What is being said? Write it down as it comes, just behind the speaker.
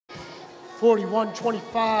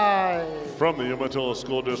41-25. From the Umatilla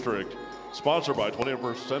School District, sponsored by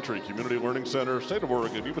 21st Century Community Learning Center, State of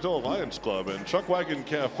Oregon, Umatilla Lions Club, and Chuck Wagon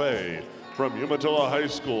Cafe. From Umatilla High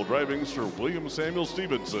School, driving Sir William Samuel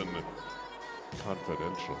Stevenson,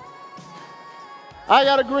 Confidential. I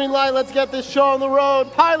got a green light. Let's get this show on the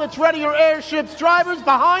road. Pilots, ready your airships. Drivers,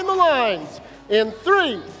 behind the lines. In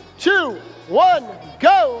 3, 2, 1,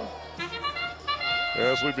 go.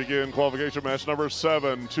 As we begin qualification match number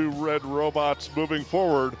 7, 2 red robots moving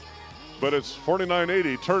forward, but it's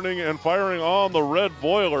 4980 turning and firing on the red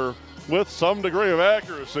boiler with some degree of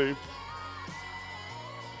accuracy.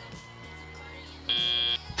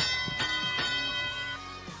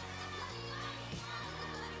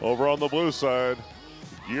 Over on the blue side,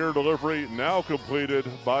 gear delivery now completed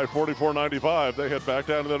by 4495. They head back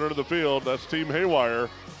down to the end of the field. That's Team Haywire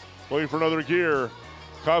waiting for another gear.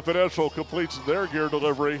 Confidential completes their gear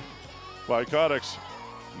delivery. Robotics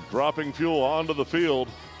dropping fuel onto the field.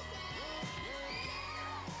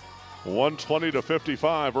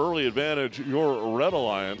 120-55, early advantage, your Red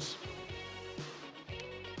Alliance.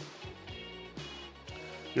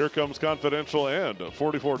 Here comes Confidential and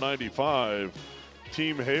 4495.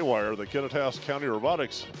 Team Haywire, the Kennetas County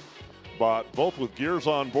Robotics bot, both with gears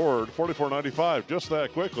on board. 4495, just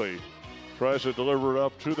that quickly, tries to deliver it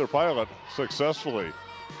up to their pilot successfully.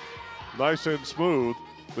 Nice and smooth.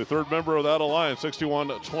 The third member of that alliance,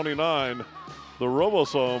 6129. The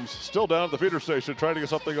Robosomes still down at the feeder station trying to get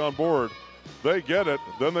something on board. They get it,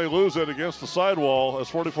 then they lose it against the sidewall as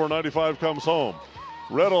 4495 comes home.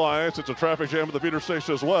 Red Alliance, it's a traffic jam at the feeder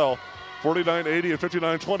station as well. 4980 and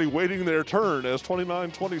 5920 waiting their turn as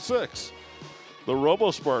 2926. The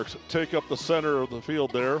RoboSparks take up the center of the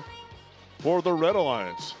field there for the Red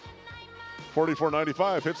Alliance.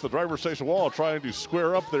 4495 hits the driver's station wall trying to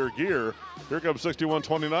square up their gear. Here comes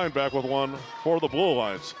 6129 back with one for the Blue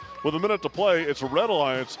Alliance. With a minute to play, it's Red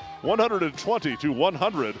Alliance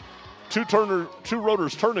 120-100. Two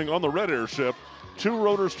rotors turning on the red airship, 2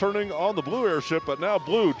 rotors turning on the blue airship, but now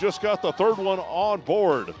blue just got the third one on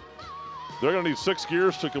board. They're going to need 6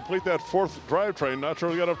 gears to complete that 4th drivetrain. Not sure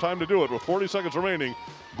we got enough time to do it. With 40 seconds remaining,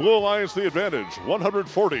 Blue Alliance the advantage.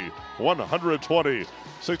 140-120.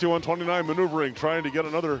 6129 maneuvering, trying to get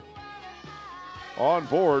another on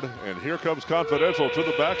board. And here comes Confidential to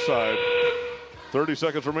the backside. 30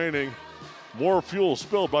 seconds remaining. More fuel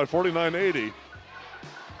spilled by 4980.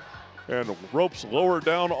 And ropes lowered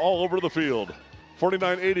down all over the field.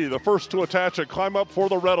 4980, the first to attach and climb up for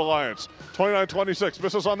the Red Alliance. 2926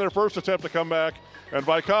 misses on their first attempt to come back, and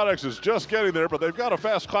Robotics is just getting there, but they've got a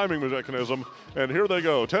fast climbing mechanism, and here they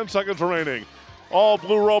go. 10 seconds remaining. All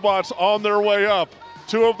blue robots on their way up.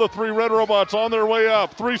 2 of the 3 red robots on their way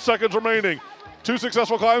up. 3 seconds remaining. 2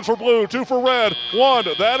 successful climbs for blue, 2 for red, 1.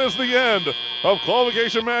 That is the end of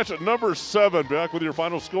qualification match number 7. Back with your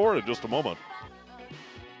final score in just a moment.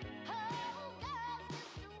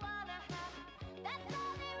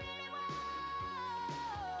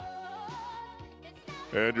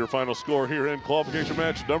 And your final score here in qualification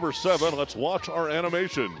match number 7. Let's watch our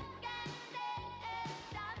animation.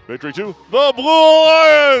 Victory to the Blue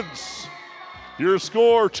Alliance. Your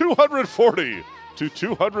score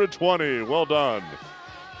 240-220. Well done.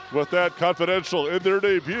 With that, Confidential in their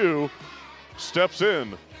debut steps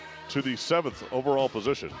in to the 7th overall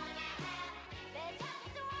position.